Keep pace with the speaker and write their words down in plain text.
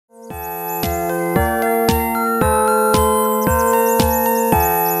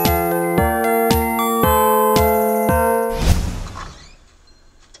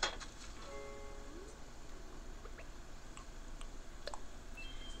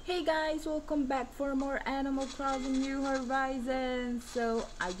Hey guys, welcome back for more Animal Crossing New Horizons. So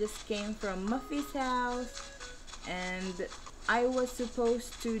I just came from Muffy's house and I was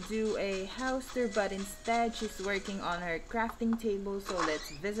supposed to do a house tour, but instead she's working on her crafting table, so let's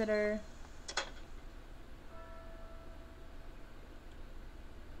visit her.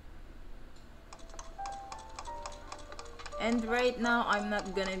 And right now I'm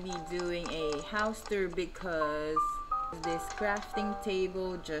not gonna be doing a house tour because this crafting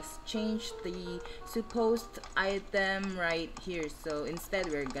table just changed the supposed item right here. So instead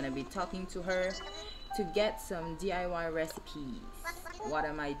we're gonna be talking to her to get some DIY recipes. What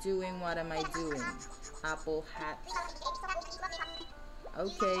am I doing? What am I doing? Apple hat.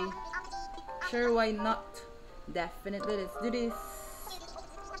 Okay. Sure, why not? Definitely, let's do this.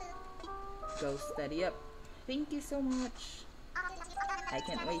 Go study up. Thank you so much. I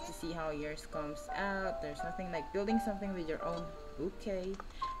can't wait to see how yours comes out. There's nothing like building something with your own. Okay.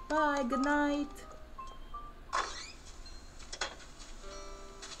 Bye. Good night.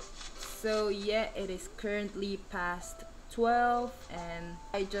 So yeah, it is currently past 12 and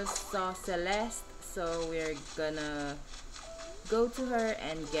I just saw Celeste, so we're gonna go to her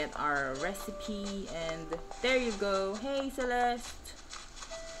and get our recipe. And there you go. Hey Celeste.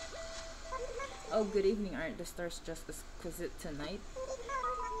 Oh, good evening. Aren't the stars just exquisite tonight?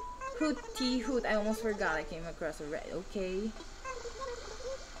 Hooty hoot. I almost forgot I came across a red. Okay.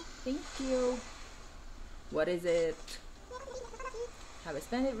 Thank you. What is it? Have a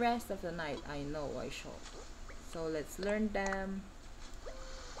splendid rest of the night. I know I shall. So let's learn them.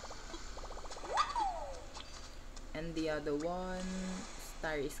 And the other one,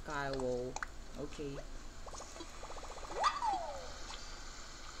 Starry Sky Wall. Okay.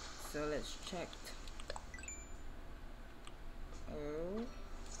 So let's check. Oh.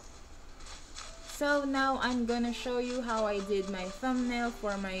 So now I'm gonna show you how I did my thumbnail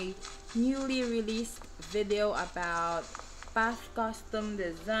for my newly released video about Path Custom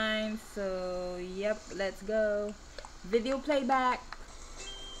Design. So yep, let's go. Video playback.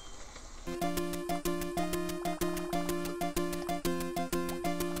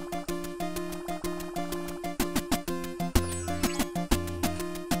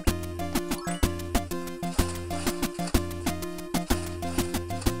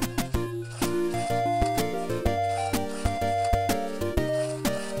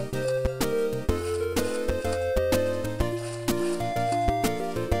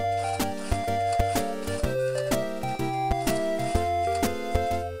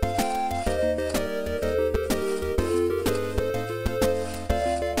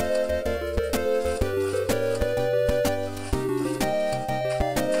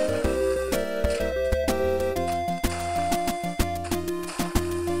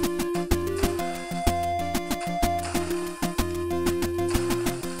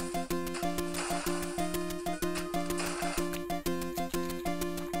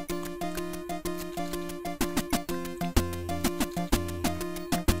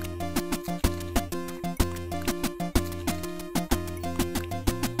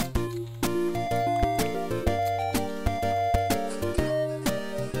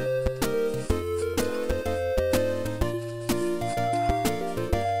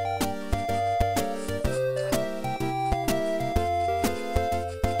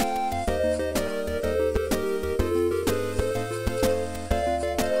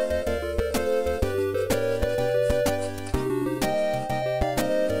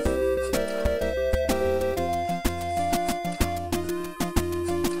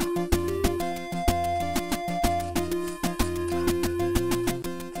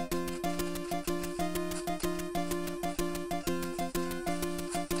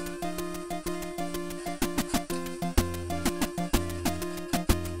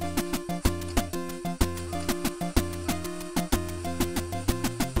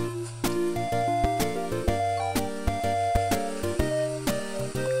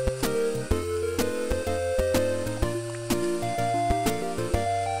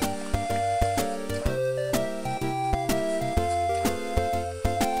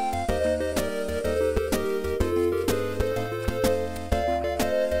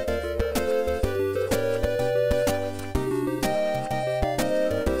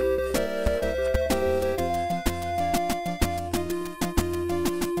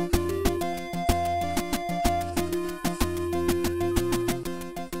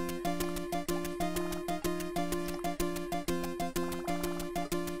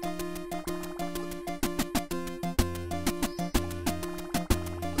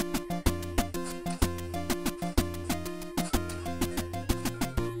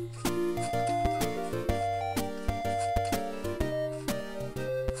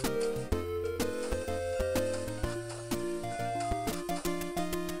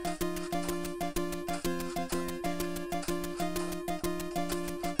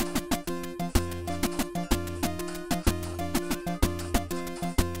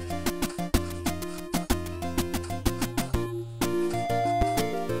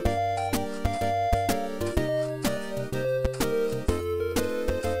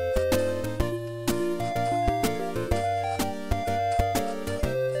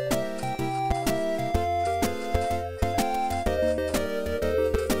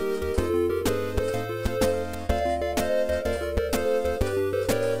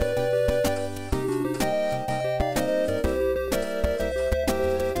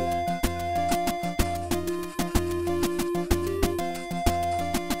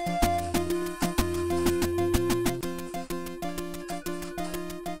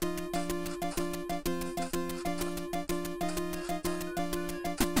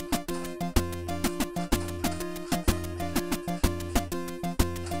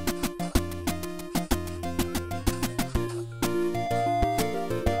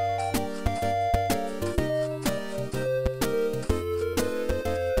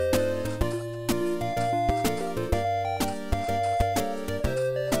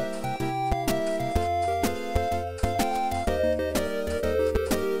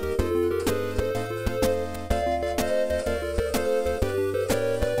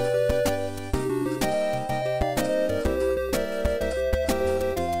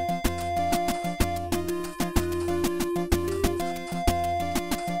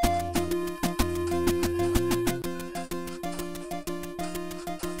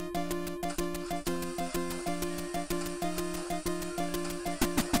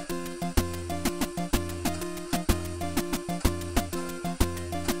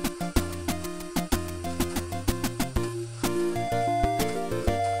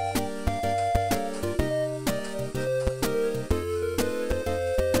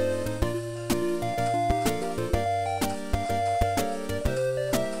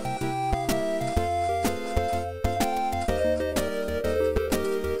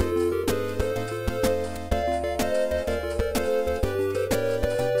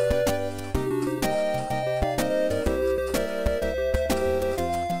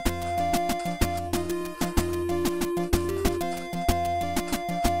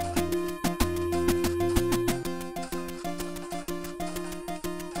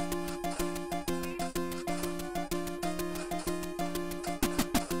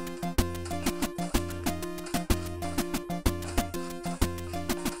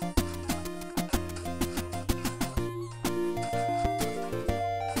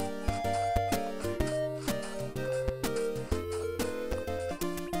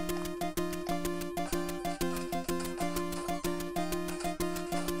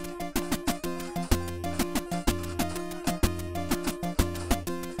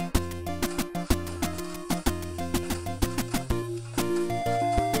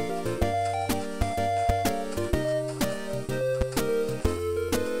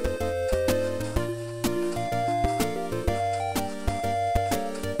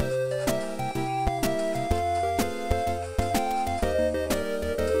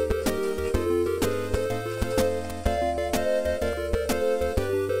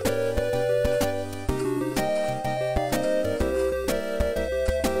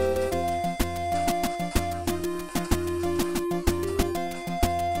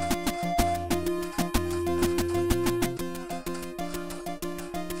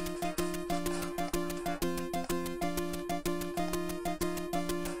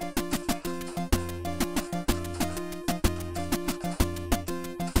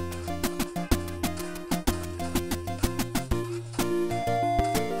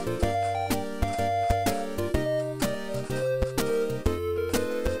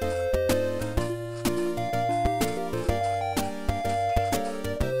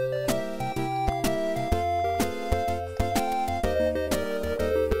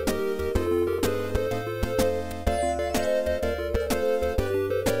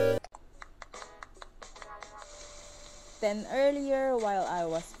 Then earlier while I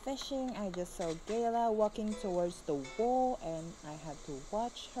was fishing, I just saw Gala walking towards the wall and I had to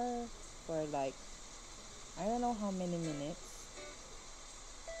watch her for like I don't know how many minutes.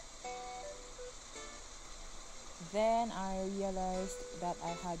 Then I realized that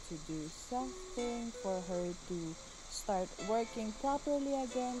I had to do something for her to start working properly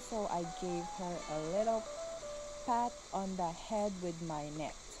again, so I gave her a little pat on the head with my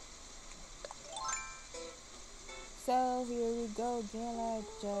net. So here we go, Gala,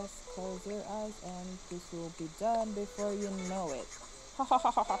 just close your eyes and this will be done before you know it.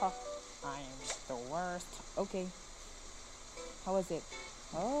 I'm the worst. Okay. How was it?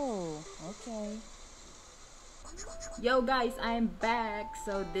 Oh, okay. Yo guys, I'm back.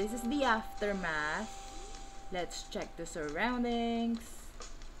 So this is the aftermath. Let's check the surroundings.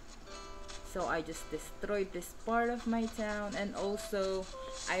 So I just destroyed this part of my town, and also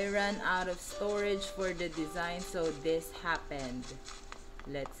I ran out of storage for the design, so this happened.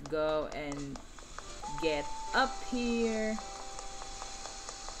 Let's go and get up here.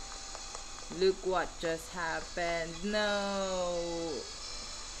 Look what just happened. No,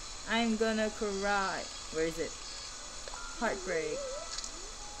 I'm gonna cry. Where is it? Heartbreak.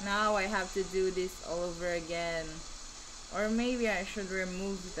 Now I have to do this all over again. Or maybe I should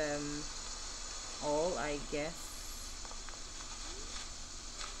remove them all, I guess.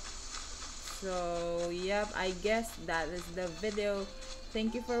 So yep, I guess that is the video.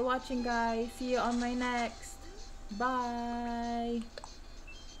 Thank you for watching, guys. See you on my next. Bye.